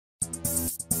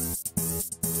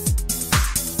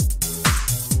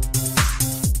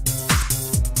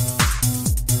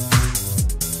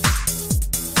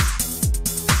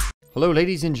Hello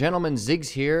ladies and gentlemen, Ziggs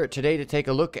here, today to take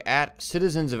a look at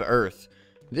Citizens of Earth.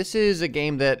 This is a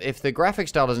game that, if the graphic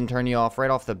style doesn't turn you off right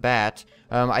off the bat,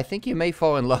 I think you may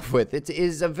fall in love with. It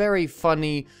is a very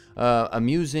funny,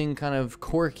 amusing, kind of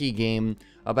quirky game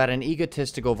about an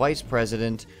egotistical vice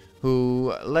president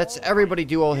who lets everybody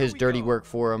do all his dirty work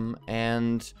for him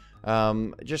and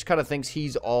just kind of thinks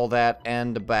he's all that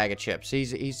and a bag of chips.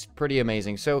 He's pretty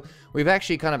amazing. So we've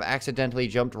actually kind of accidentally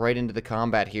jumped right into the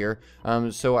combat here.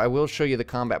 So I will show you the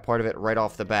combat part of it right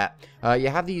off the bat. You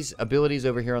have these abilities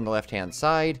over here on the left-hand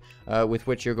side, with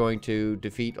which you're going to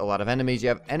defeat a lot of enemies. You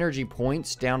have energy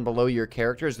points down below your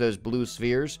characters, those blue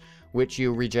spheres, which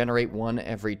you regenerate one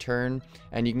every turn,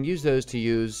 and you can use those to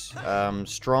use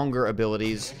stronger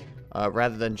abilities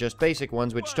rather than just basic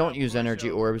ones, which don't use energy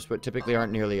orbs, but typically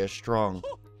aren't nearly as strong.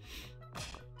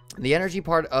 The energy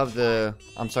part of the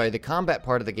combat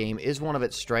part of the game is one of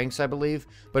its strengths, I believe,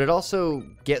 but it also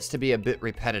gets to be a bit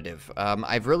repetitive.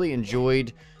 I've really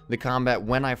enjoyed the combat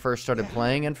when I first started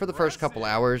playing, and for the first couple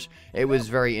hours, it was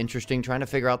very interesting trying to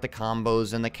figure out the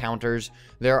combos and the counters.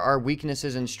 There are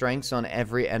weaknesses and strengths on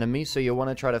every enemy, so you'll want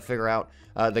to try to figure out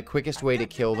the quickest way to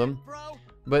kill them.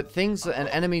 But things and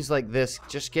enemies like this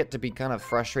just get to be kind of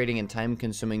frustrating and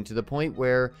time-consuming to the point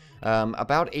where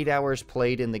about 8 hours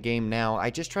played in the game now,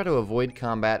 I just try to avoid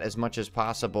combat as much as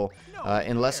possible.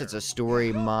 Unless it's a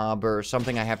story mob or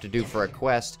something I have to do for a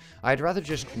quest, I'd rather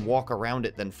just walk around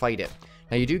it than fight it.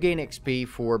 Now, you do gain XP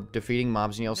for defeating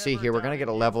mobs, and you'll see here we're going to get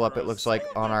a level up, it looks like,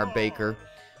 on our Baker.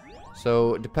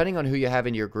 So, depending on who you have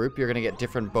in your group, you're going to get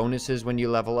different bonuses when you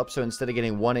level up. So, instead of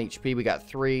getting 1 HP, we got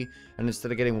 3. And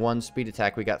instead of getting 1 speed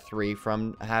attack, we got 3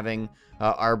 from having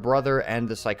our brother and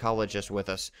the psychologist with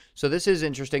us. So, this is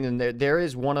interesting. And there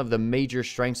is one of the major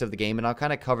strengths of the game. And I'll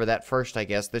kind of cover that first, I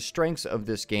guess. The strengths of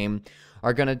this game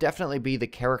are going to definitely be the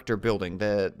character building.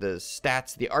 The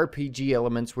stats, the RPG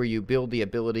elements where you build the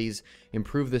abilities,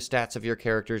 improve the stats of your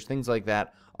characters, things like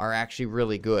that, are actually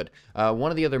really good. One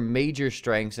of the other major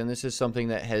strengths, and this is something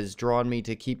that has drawn me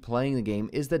to keep playing the game,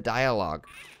 is the dialogue.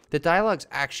 The dialogue's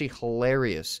actually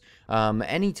hilarious.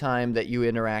 Anytime that you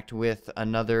interact with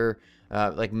another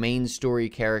like main story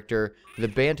character, the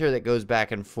banter that goes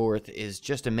back and forth is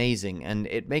just amazing, and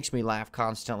it makes me laugh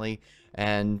constantly.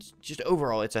 And just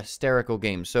overall, it's a hysterical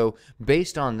game. So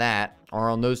based on that, or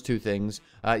on those two things,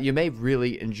 you may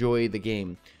really enjoy the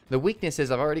game. The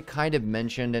weaknesses I've already kind of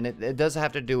mentioned, and it does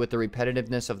have to do with the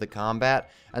repetitiveness of the combat,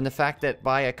 and the fact that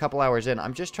by a couple hours in,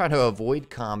 I'm just trying to avoid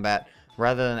combat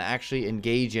rather than actually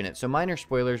engage in it. So minor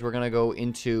spoilers, we're going to go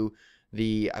into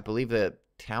I believe the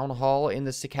town hall in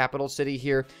the capital city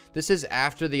here. This is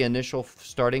after the initial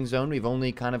starting zone. We've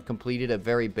only kind of completed a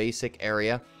very basic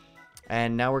area.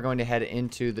 And now we're going to head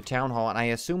into the town hall, and I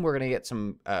assume we're going to get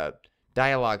some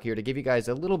dialogue here to give you guys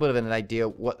a little bit of an idea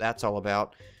what that's all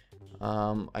about.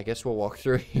 I guess we'll walk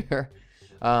through here.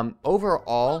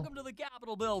 Overall... Welcome to the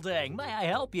Capitol building. May I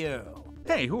help you?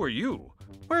 Hey, who are you?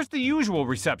 Where's the usual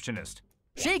receptionist?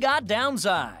 She got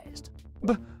downsized.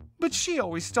 But she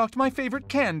always stocked my favorite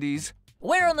candies.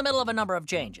 We're in the middle of a number of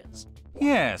changes.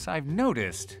 Yes, I've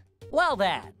noticed. Well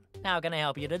then, how can I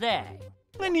help you today?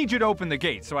 I need you to open the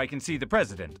gate so I can see the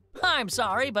president. I'm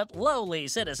sorry, but lowly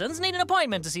citizens need an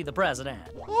appointment to see the president.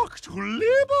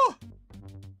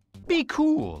 Be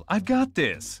cool, I've got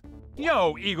this.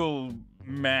 Yo, Eagle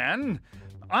Man.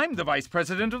 I'm the vice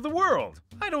president of the world.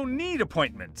 I don't need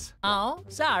appointments. Oh,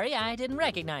 sorry, I didn't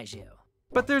recognize you.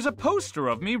 But there's a poster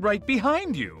of me right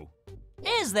behind you.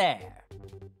 Is there?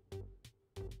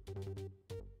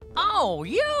 Oh,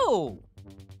 you!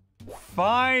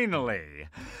 Finally.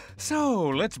 So,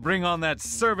 let's bring on that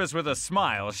service with a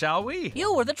smile, shall we?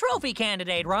 You were the trophy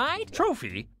candidate, right?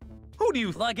 Trophy? Who do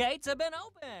you The gates have been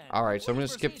open. Alright, so I'm going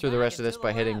to skip through the rest of this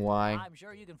by hitting Y. I'm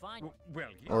sure you can find Well,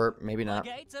 yeah. Or maybe The not.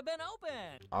 gates have been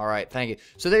open. Alright, thank you.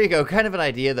 So there you go, kind of an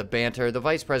idea, the banter. The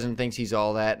vice president thinks he's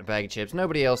all that, a bag of chips.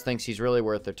 Nobody else thinks he's really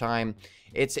worth their time.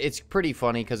 It's pretty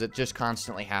funny because it just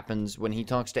constantly happens when he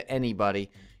talks to anybody.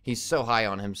 He's so high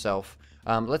on himself.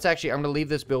 I'm going to leave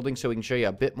this building so we can show you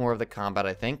a bit more of the combat,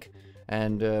 I think.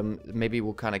 And maybe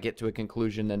we'll kind of get to a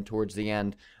conclusion then towards the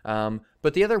end.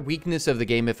 But the other weakness of the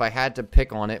game, if I had to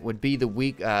pick on it, would be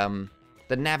the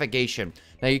navigation.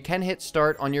 Now, you can hit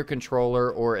start on your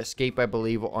controller or escape, I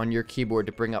believe, on your keyboard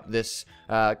to bring up this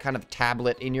kind of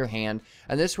tablet in your hand.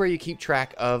 And this is where you keep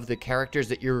track of the characters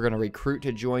that you're going to recruit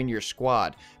to join your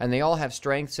squad. And they all have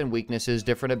strengths and weaknesses,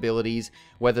 different abilities,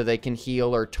 whether they can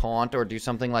heal or taunt or do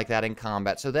something like that in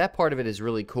combat. So that part of it is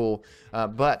really cool.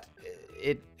 But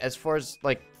it as far as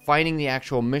like finding the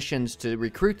actual missions to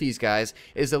recruit these guys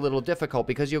is a little difficult,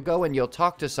 because you'll go and you'll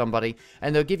talk to somebody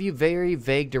and they'll give you very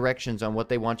vague directions on what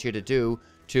they want you to do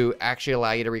to actually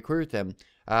allow you to recruit them.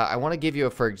 I want to give you a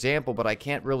for example, but I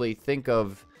can't really think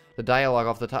of the dialogue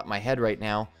off the top of my head right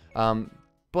now.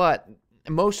 But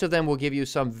most of them will give you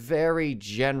some very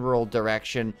general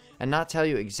direction and not tell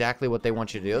you exactly what they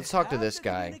want you to do. Let's talk to this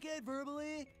guy.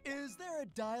 Is there a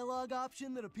dialogue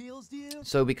option that appeals to you?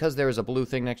 So because there is a blue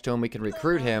thing next to him, we can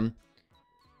recruit him.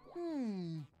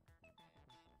 And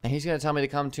he's going to tell me to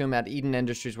come to him at Eden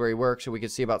Industries where he works so we can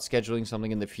see about scheduling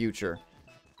something in the future.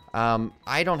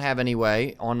 I don't have any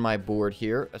way on my board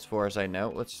here, as far as I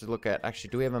know. Let's look at...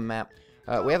 Actually, do we have a map?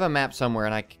 We have a map somewhere,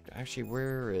 and actually,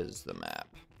 where is the map?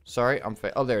 Sorry,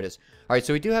 oh, there it is. Alright,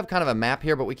 so we do have kind of a map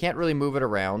here, but we can't really move it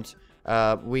around.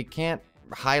 We can't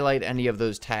highlight any of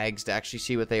those tags to actually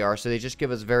see what they are, so they just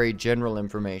give us very general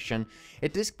information.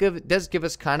 It does give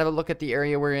us kind of a look at the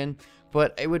area we're in,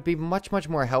 but it would be much, much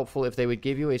more helpful if they would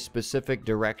give you a specific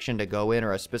direction to go in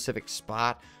or a specific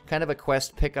spot, kind of a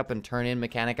quest pick up and turn in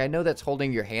mechanic. I know that's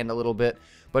holding your hand a little bit,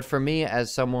 but for me,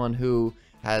 as someone who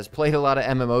has played a lot of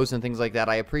MMOs and things like that,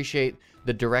 I appreciate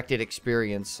the directed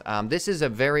experience. This is a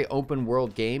very open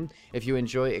world game. If you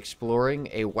enjoy exploring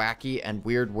a wacky and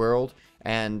weird world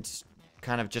and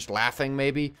kind of just laughing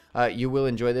maybe, you will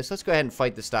enjoy this. Let's go ahead and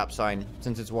fight the stop sign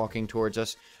since it's walking towards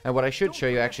us. And what I should show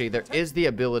you, actually, there is the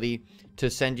ability to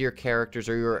send your characters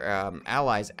or your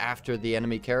allies after the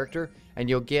enemy character, and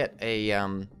you'll get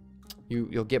a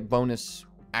you'll get bonus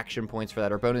action points for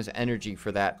that, or bonus energy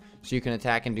for that, so you can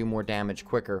attack and do more damage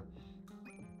quicker.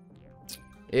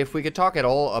 If we could talk at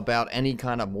all about any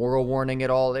kind of moral warning at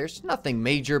all, there's nothing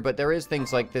major, but there is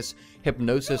things like this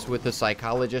hypnosis with the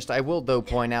psychologist. I will, though,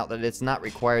 point out that it's not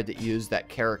required that you use that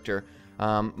character.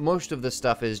 Most of the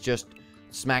stuff is just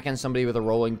smacking somebody with a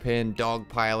rolling pin,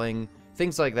 dogpiling,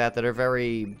 things like that that are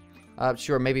very,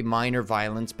 sure, maybe minor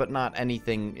violence, but not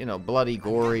anything, you know, bloody,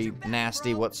 gory,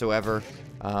 nasty whatsoever.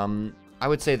 I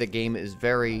would say the game is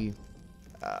very,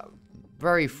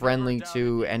 very friendly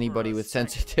to anybody with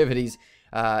sensitivities.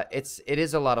 It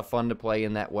is a lot of fun to play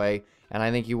in that way, and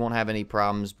I think you won't have any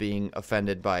problems being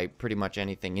offended by pretty much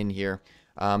anything in here.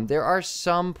 There are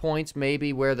some points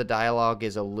maybe where the dialogue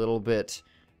is a little bit,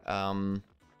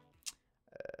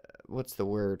 what's the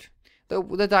word?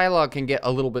 The dialogue can get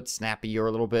a little bit snappy or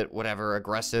a little bit whatever,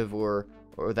 aggressive or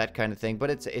that kind of thing, but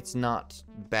it's not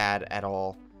bad at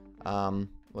all.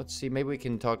 Let's see, maybe we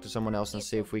can talk to someone else and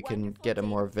see if we can get a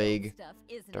more vague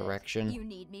direction. You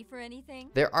need me for anything?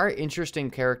 There are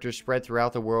interesting characters spread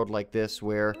throughout the world like this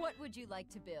where What would you like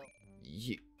to build?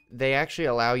 they actually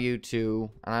allow you to,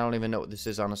 and I don't even know what this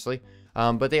is honestly,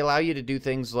 but they allow you to do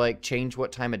things like change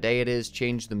what time of day it is,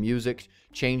 change the music,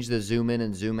 change the zoom in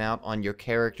and zoom out on your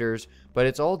characters, but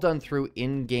it's all done through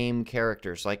in-game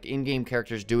characters, like in-game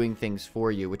characters doing things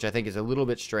for you, which I think is a little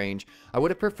bit strange. I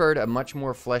would have preferred a much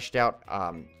more fleshed out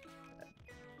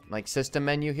like system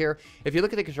menu here. If you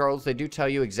look at the controls, they do tell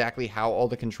you exactly how all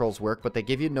the controls work, but they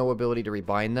give you no ability to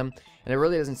rebind them, and there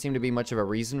really doesn't seem to be much of a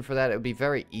reason for that. It would be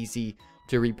very easy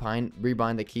to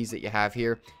rebind the keys that you have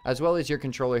here, as well as your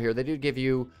controller here. They do give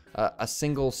you a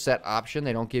single set option.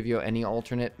 They don't give you any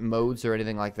alternate modes or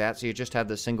anything like that, so you just have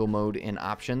the single mode in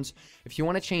options. If you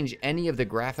want to change any of the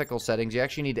graphical settings, you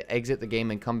actually need to exit the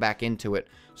game and come back into it,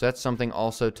 so that's something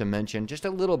also to mention. Just a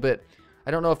little bit,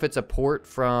 I don't know if it's a port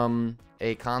from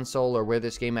a console or where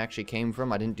this game actually came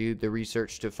from. I didn't do the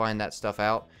research to find that stuff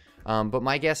out, but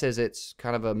my guess is it's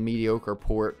kind of a mediocre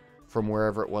port from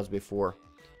wherever it was before.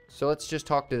 So let's just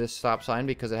talk to this stop sign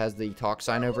because it has the talk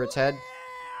sign over its head.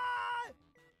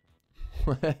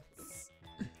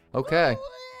 Okay.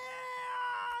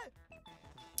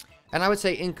 And I would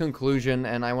say in conclusion,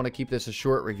 and I want to keep this a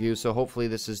short review, so hopefully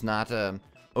this is not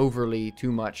overly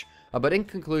too much. But in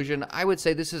conclusion, I would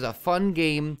say this is a fun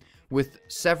game with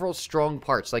several strong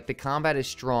parts. Like the combat is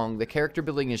strong, the character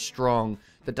building is strong,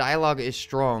 the dialogue is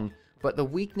strong. But the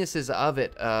weaknesses of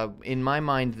it, in my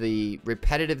mind, the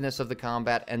repetitiveness of the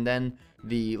combat, and then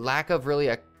the lack of really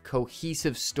a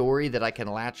cohesive story that I can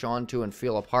latch onto and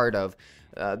feel a part of,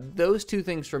 those two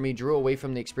things for me drew away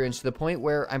from the experience to the point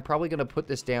where I'm probably going to put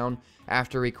this down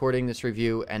after recording this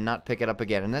review and not pick it up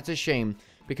again. And that's a shame,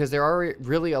 because there are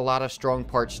really a lot of strong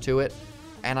parts to it,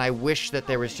 and I wish that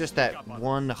there was just that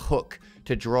one hook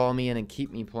to draw me in and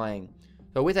keep me playing.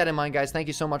 So with that in mind, guys, thank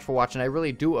you so much for watching. I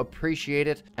really do appreciate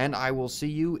it, and I will see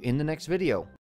you in the next video.